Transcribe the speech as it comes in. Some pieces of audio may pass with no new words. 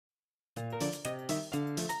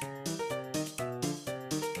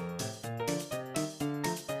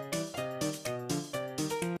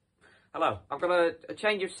Hello, I've got a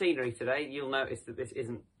change of scenery today. You'll notice that this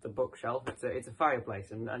isn't the bookshelf, it's a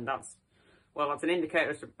fireplace, and that's, well, that's an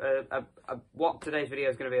indicator of what today's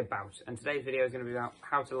video is going to be about. And today's video is going to be about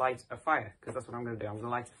how to light a fire, because that's what I'm going to do. I'm going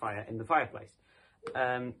to light a fire in the fireplace.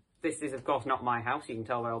 This is, of course, not my house. You can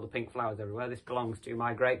tell by all the pink flowers everywhere. This belongs to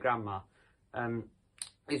my great-grandma.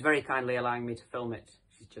 She's very kindly allowing me to film it.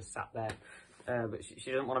 She's just sat there, but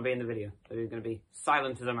she doesn't want to be in the video. So she's going to be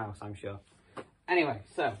silent as a mouse, I'm sure. Anyway,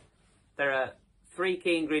 so there are 3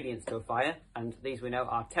 key ingredients to a fire, and these we know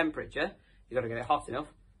are temperature. You've got to get it hot enough,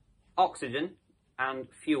 oxygen, and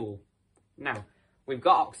fuel. Now, we've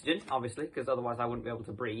got oxygen, obviously, because otherwise I wouldn't be able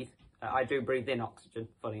to breathe. I do breathe in oxygen,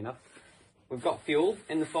 funny enough. We've got fuel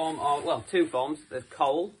in the form of, well, 2 forms. There's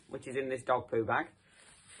coal, which is in this dog poo bag.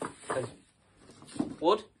 There's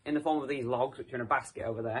wood in the form of these logs, which are in a basket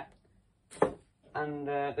over there. And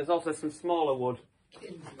there's also some smaller wood.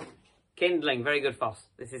 Kindling, very good, Foss.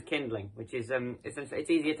 This is kindling, which is, it's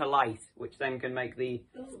easier to light, which then can make the...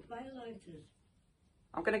 Oh, firelighters.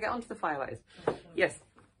 I'm going to get onto the firelighters. Yes.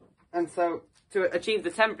 And so, to achieve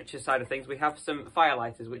the temperature side of things, we have some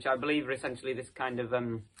firelighters, which I believe are essentially this kind of,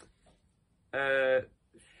 well,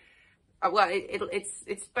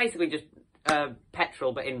 it's basically just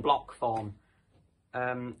petrol, but in block form.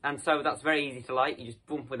 And so that's very easy to light. You just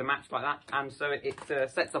bump with a match like that. And so it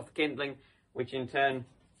sets off the kindling, which in turn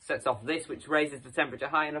sets off this, which raises the temperature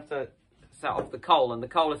high enough to set off the coal. And the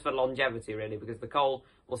coal is for longevity, really, because the coal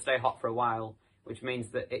will stay hot for a while, which means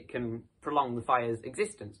that it can prolong the fire's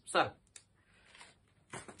existence. So,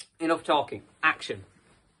 enough talking. Action.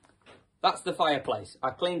 That's the fireplace. I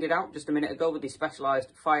cleaned it out just a minute ago with the specialised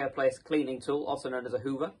fireplace cleaning tool, also known as a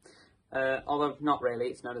hoover. Although not really,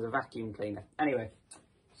 it's known as a vacuum cleaner. Anyway,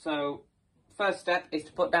 so first step is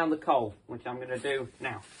to put down the coal, which I'm going to do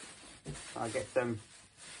now. So I get some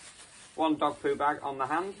 1 dog poo bag on the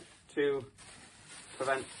hand to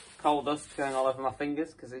prevent coal dust going all over my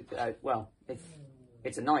fingers, because well,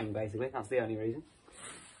 it's annoying basically. That's the only reason.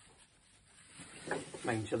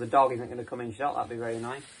 Making sure the dog isn't going to come in shot, that'd be very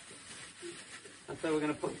nice. And so we're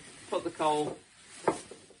going to put the coal,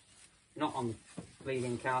 not on the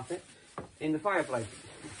bleeding carpet, in the fireplace.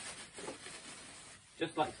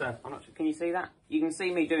 Just like so. I'm not sure, can you see that? You can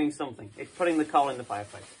see me doing something. It's putting the coal in the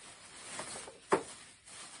fireplace.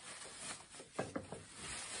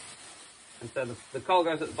 And so the coal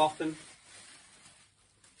goes at the bottom.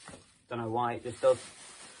 Don't know why, it just does.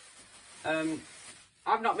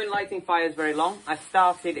 I've not been lighting fires very long. I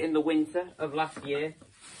started in the winter of last year.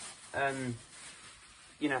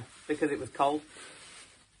 You know, because it was cold.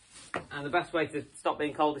 And the best way to stop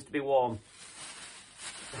being cold is to be warm.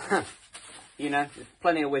 You know, there's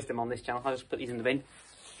plenty of wisdom on this channel. I'll just put these in the bin.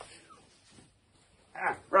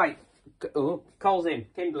 Right. Ooh, coal's in.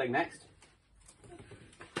 Kindling next.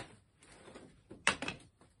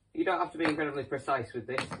 You don't have to be incredibly precise with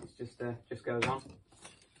this. It's just goes on.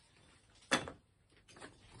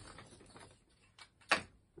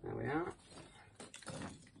 There we are.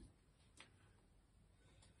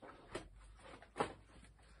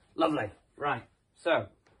 Lovely. Right. So,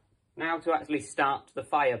 now to actually start the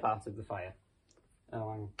fire part of the fire.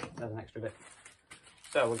 Oh, there's an extra bit.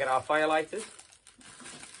 So, we'll get our fire lighters.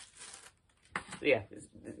 So, yeah,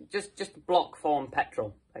 just block form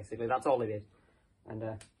petrol, basically. That's all it is. And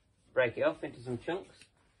break it up into some chunks.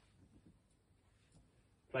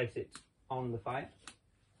 Place it on the fire.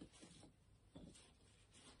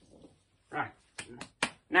 Right.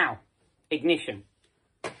 Now, ignition,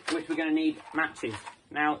 which we're going to need matches.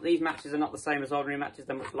 Now, these matches are not the same as ordinary matches.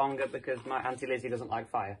 They're much longer because my Auntie Lizzie doesn't like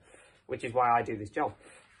fire, which is why I do this job.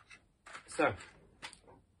 So,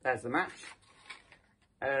 there's the match.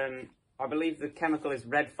 I believe the chemical is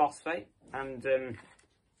red phosphate, and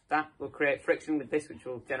that will create friction with this, which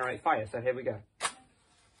will generate fire. So here we go.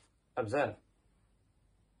 Observe.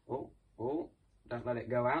 Oh, oh, don't let it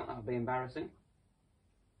go out. That'll be embarrassing.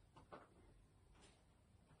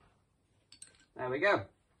 There we go.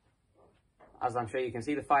 As I'm sure you can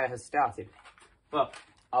see, the fire has started. But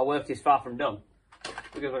our work is far from done,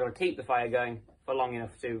 because we're going to keep the fire going for long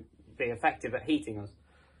enough to be effective at heating us.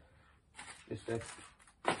 Just to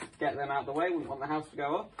get them out of the way, we want the house to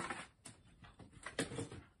go up.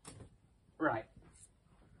 Right.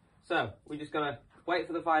 So, we just got to wait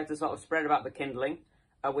for the fire to sort of spread about the kindling,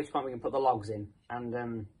 at which point we can put the logs in, and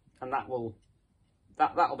that'll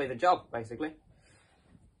be the job, basically.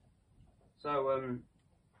 So,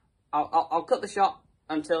 I'll cut the shot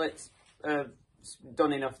until it's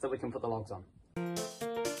done enough that we can put the logs on.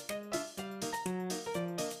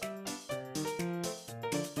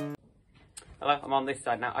 Hello, I'm on this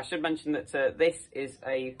side now. I should mention that this is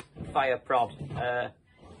a fire prod.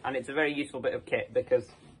 and it's a very useful bit of kit because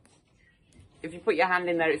if you put your hand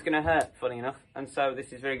in there, it's going to hurt, funny enough, and so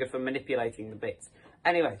this is very good for manipulating the bits.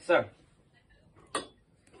 Anyway, so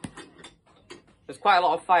there's quite a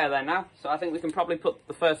lot of fire there now, so I think we can probably put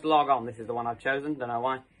the first log on. This is the one I've chosen, don't know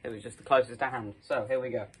why. It was just the closest to hand. So here we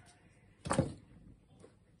go.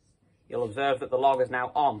 You'll observe that the log is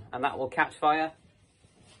now on, and that will catch fire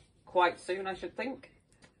quite soon, I should think.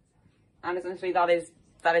 And essentially that is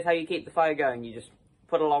how you keep the fire going. You just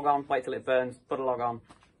put a log on, wait till it burns, put a log on,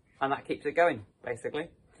 and that keeps it going, basically.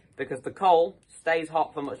 Because the coal stays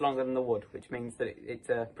hot for much longer than the wood, which means that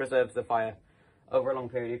it preserves the fire over a long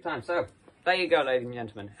period of time. So, there you go, ladies and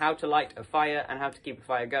gentlemen. How to light a fire and how to keep a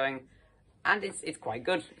fire going. And it's quite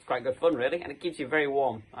good. It's quite good fun, really. And it keeps you very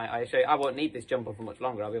warm. I assure you, I won't need this jumper for much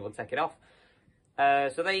longer. I'll be able to take it off.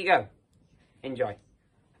 So there you go. Enjoy.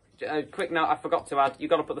 A quick note, I forgot to add,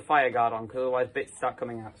 you've got to put the fire guard on, because otherwise bits start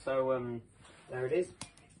coming out. So, there it is.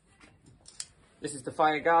 This is the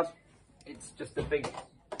fire guard. It's just a big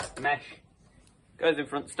mesh. Goes in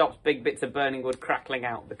front, stops big bits of burning wood crackling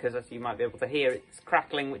out, because as you might be able to hear, it's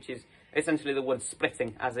crackling, which is essentially the wood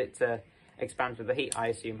splitting as it expands with the heat, I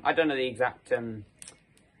assume. I don't know the exact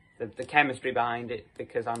the chemistry behind it,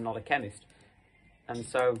 because I'm not a chemist. And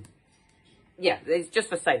so, yeah, it's just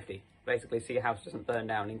for safety, basically, so your house doesn't burn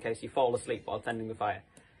down in case you fall asleep while tending the fire.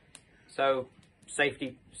 So,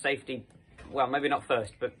 safety, well, maybe not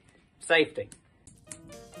first, but safety.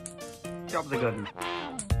 Jobs are good.